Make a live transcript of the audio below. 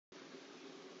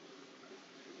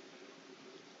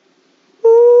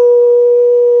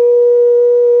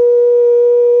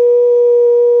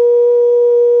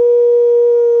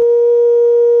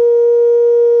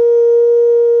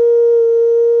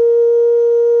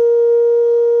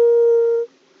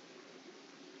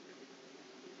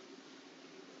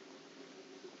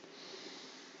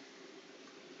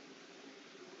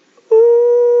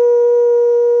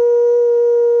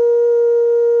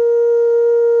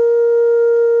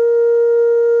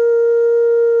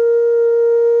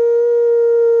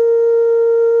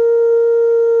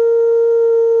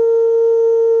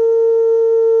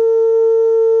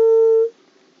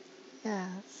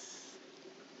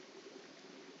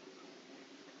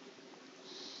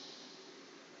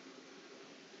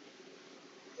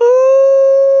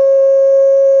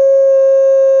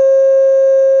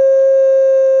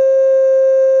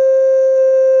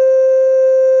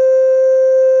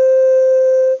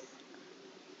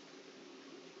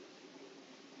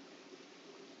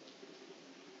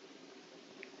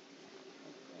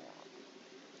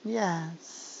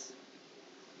Yes.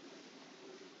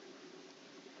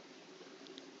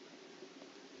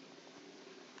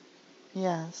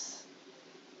 Yes.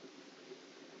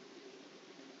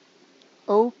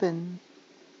 Open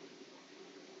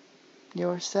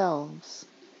yourselves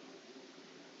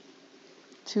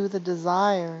to the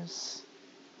desires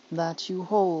that you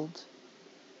hold.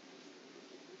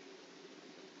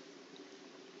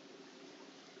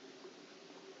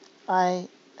 I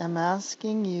am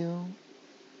asking you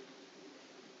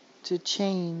to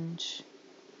change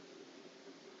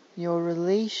your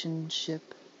relationship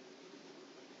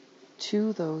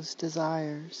to those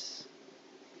desires.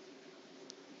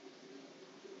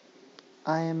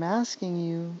 I am asking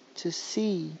you to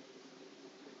see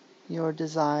your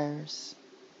desires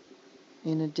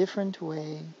in a different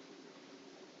way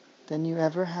than you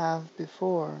ever have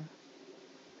before.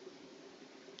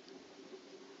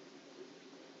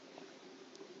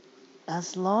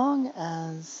 As long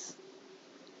as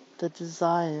the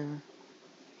desire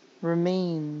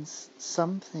remains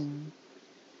something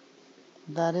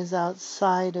that is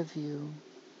outside of you,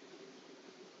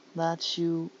 that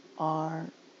you are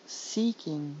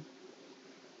seeking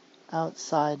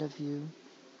outside of you,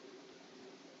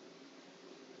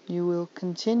 you will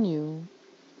continue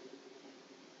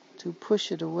to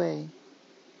push it away.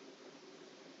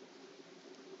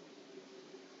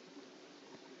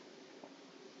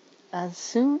 As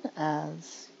soon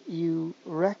as you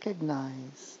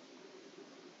recognize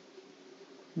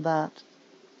that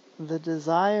the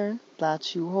desire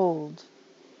that you hold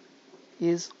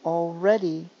is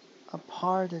already a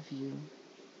part of you,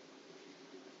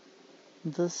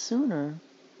 the sooner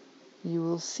you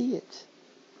will see it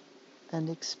and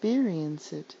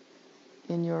experience it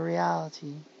in your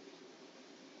reality.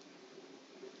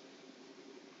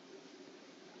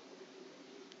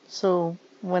 So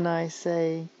when I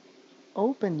say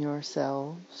open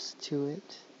yourselves to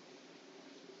it,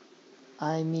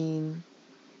 I mean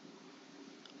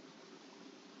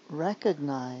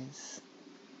recognize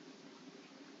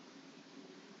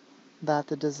that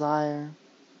the desire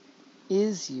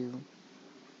is you.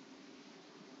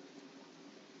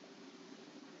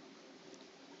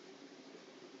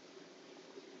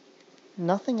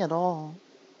 Nothing at all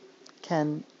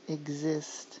can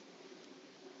exist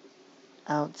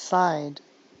outside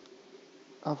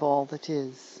of all that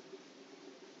is.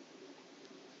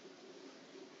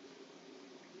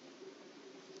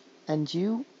 And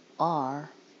you are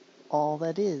all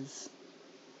that is,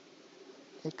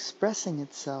 expressing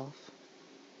itself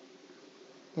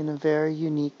in a very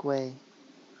unique way.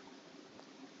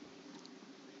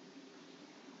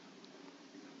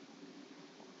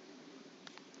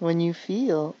 When you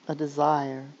feel a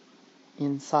desire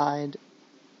inside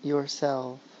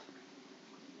yourself,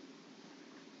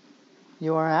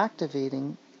 you are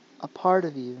activating a part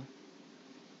of you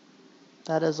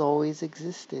that has always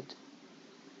existed.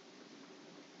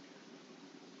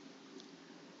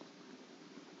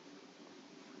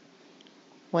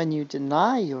 When you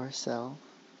deny yourself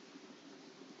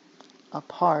a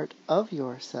part of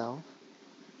yourself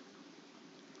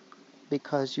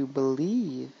because you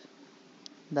believe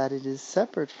that it is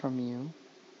separate from you,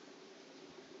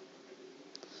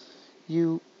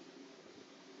 you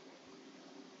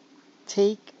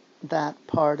take that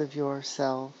part of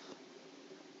yourself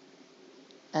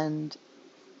and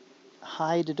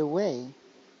hide it away.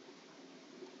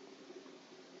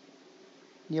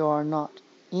 You are not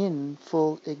in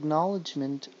full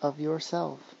acknowledgement of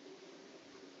yourself.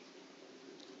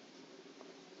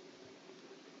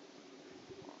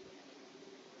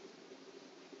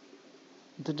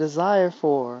 The desire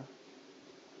for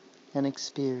an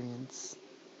experience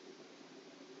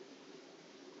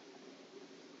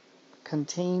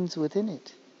contains within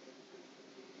it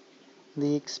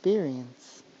the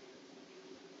experience.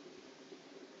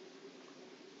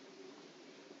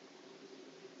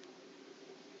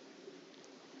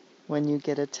 When you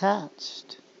get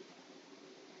attached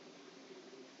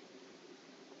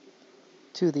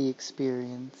to the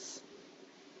experience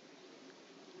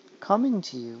coming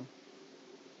to you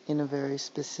in a very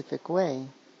specific way,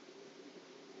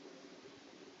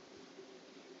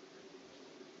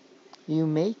 you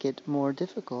make it more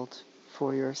difficult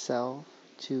for yourself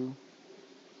to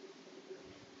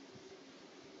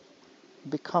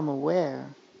become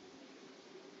aware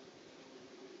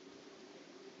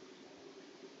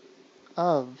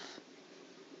of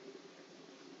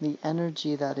the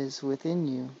energy that is within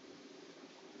you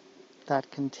that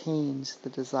contains the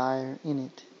desire in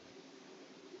it.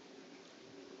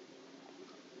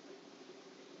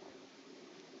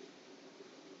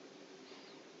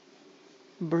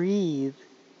 Breathe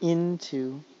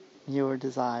into your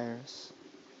desires.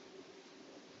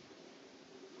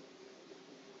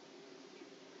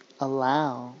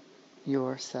 allow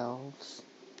yourselves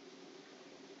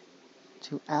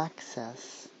to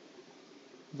access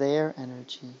their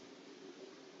energy.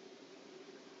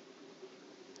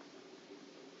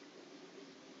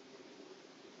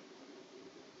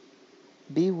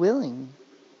 Be willing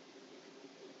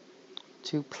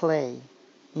to play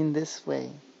in this way,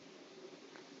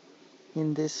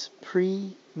 in this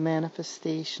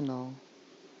pre-manifestational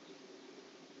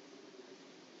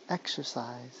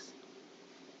exercise.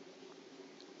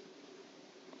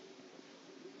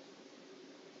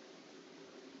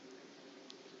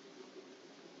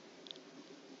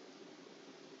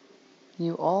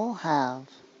 You all have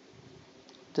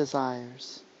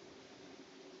desires,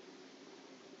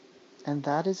 and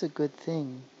that is a good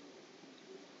thing.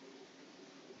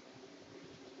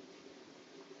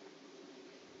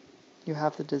 You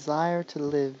have the desire to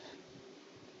live.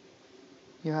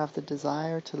 You have the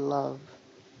desire to love.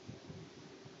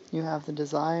 You have the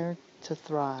desire to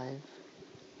thrive.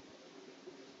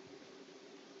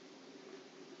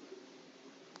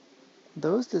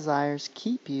 Those desires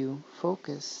keep you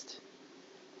focused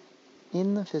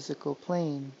in the physical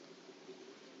plane.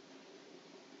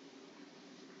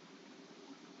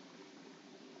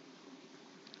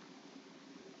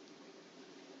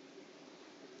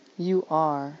 You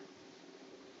are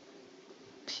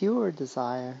pure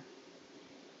desire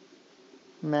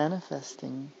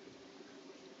manifesting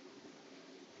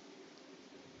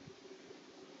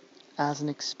as an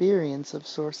experience of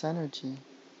source energy.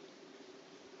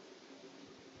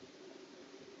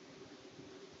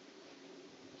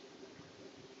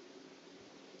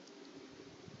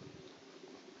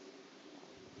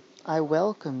 I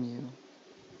welcome you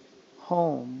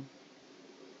home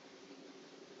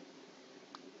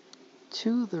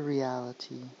to the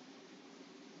reality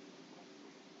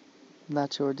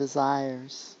that your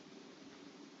desires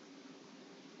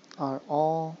are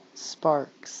all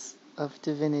sparks of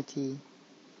divinity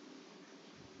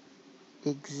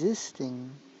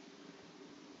existing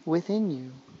within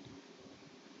you,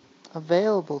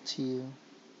 available to you,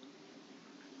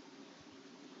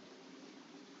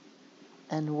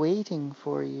 and waiting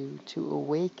for you to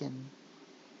awaken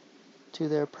to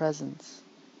their presence.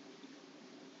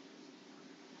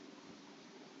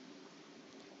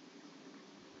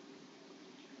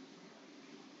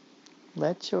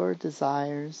 Let your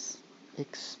desires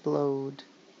explode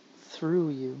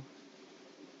through you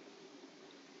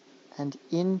and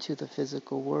into the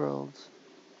physical world,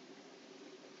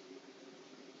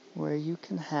 where you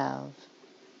can have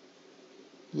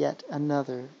yet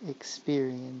another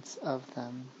experience of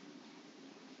them,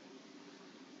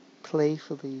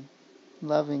 playfully,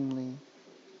 lovingly,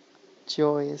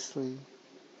 joyously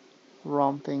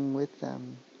romping with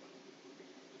them.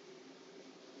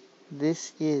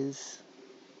 This is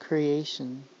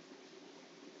creation.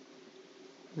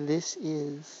 This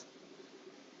is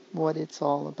what it's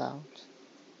all about.